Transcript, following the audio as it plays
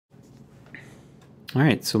All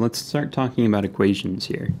right, so let's start talking about equations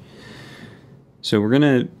here. So we're going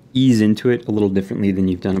to ease into it a little differently than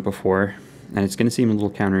you've done it before, and it's going to seem a little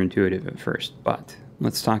counterintuitive at first, but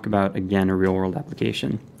let's talk about, again, a real-world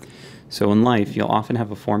application. So in life, you'll often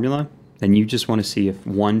have a formula, and you just want to see if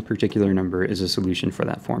one particular number is a solution for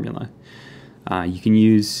that formula. You can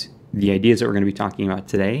use the ideas that we're going to be talking about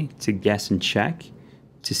today to guess and check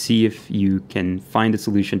to see if you can find a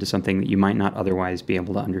solution to something that you might not otherwise be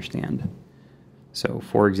able to understand. So,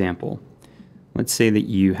 for example, let's say that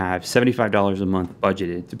you have $75 a month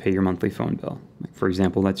budgeted to pay your monthly phone bill. Like, for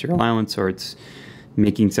example, that's your allowance, or it's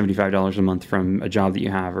making $75 a month from a job that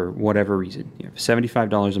you have, or whatever reason. You have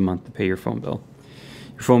 $75 a month to pay your phone bill.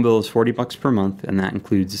 Your phone bill is $40 per month, and that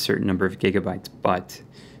includes a certain number of gigabytes. But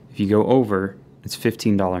if you go over, it's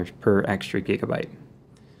 $15 per extra gigabyte.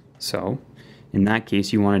 So, in that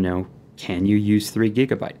case, you want to know, can you use 3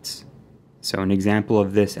 gigabytes? So an example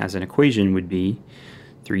of this as an equation would be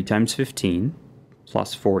 3 times 15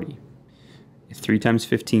 plus 40. If 3 times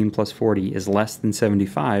 15 plus 40 is less than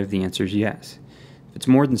 75, the answer is yes. If it's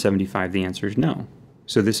more than 75, the answer is no.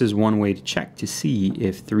 So this is one way to check to see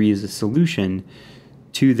if 3 is a solution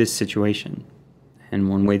to this situation. And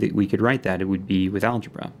one way that we could write that, it would be with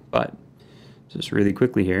algebra. But just really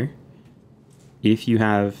quickly here, if you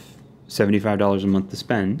have $75 a month to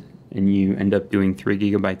spend, and you end up doing 3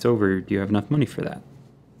 gigabytes over, do you have enough money for that?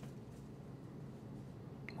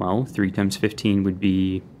 Well, 3 times 15 would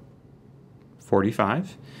be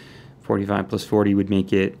 45. 45 plus 40 would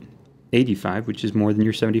make it 85, which is more than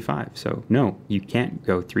your 75. So no, you can't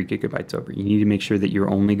go 3 gigabytes over. You need to make sure that you're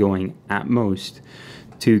only going at most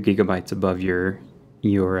 2 gigabytes above your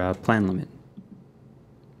plan limit.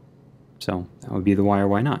 So that would be the why or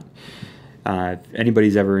why not. If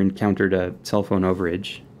anybody's ever encountered a cell phone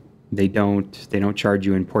overage, they don't charge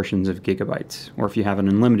you in portions of gigabytes. Or if you have an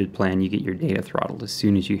unlimited plan, you get your data throttled as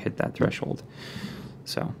soon as you hit that threshold.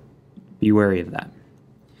 So be wary of that.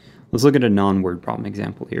 Let's look at a non-word problem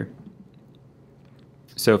example here.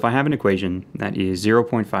 So if I have an equation that is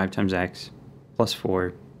 0.5 times x plus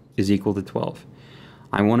 4 is equal to 12,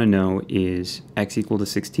 I want to know, is x equal to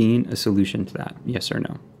 16 a solution to that? Yes or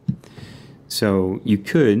no? So you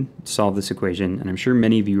could solve this equation, and I'm sure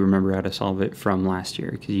many of you remember how to solve it from last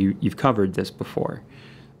year because you've covered this before.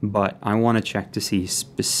 But I want to check to see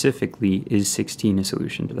specifically, is 16 a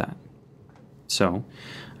solution to that? So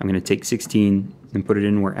I'm going to take 16 and put it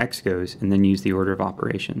in where x goes, and then use the order of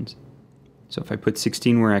operations. So if I put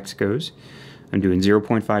 16 where x goes, I'm doing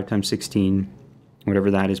 0.5 times 16,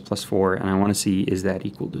 whatever that is, plus 4, and I want to see, is that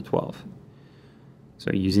equal to 12?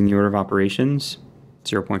 So using the order of operations,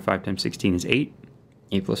 0.5 times 16 is 8.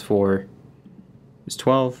 8 plus 4 is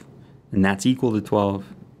 12. And that's equal to 12.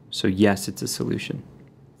 So yes, it's a solution.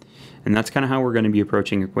 And that's kind of how we're going to be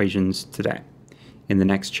approaching equations today. In the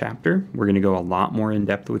next chapter, we're going to go a lot more in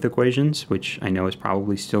depth with equations, which I know is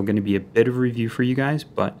probably still going to be a bit of a review for you guys,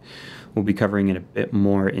 but we'll be covering it a bit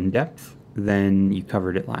more in depth than you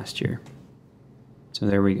covered it last year. So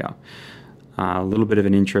there we go. A little bit of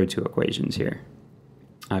an intro to equations here.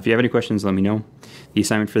 If you have any questions, let me know. The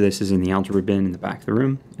assignment for this is in the algebra bin in the back of the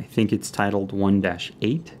room. I think it's titled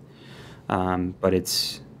 1-8, but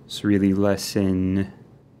it's really lesson,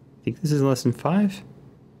 I think this is lesson 5?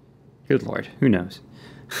 Good Lord, who knows?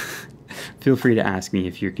 Feel free to ask me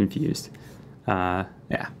if you're confused. Yeah,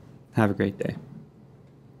 have a great day.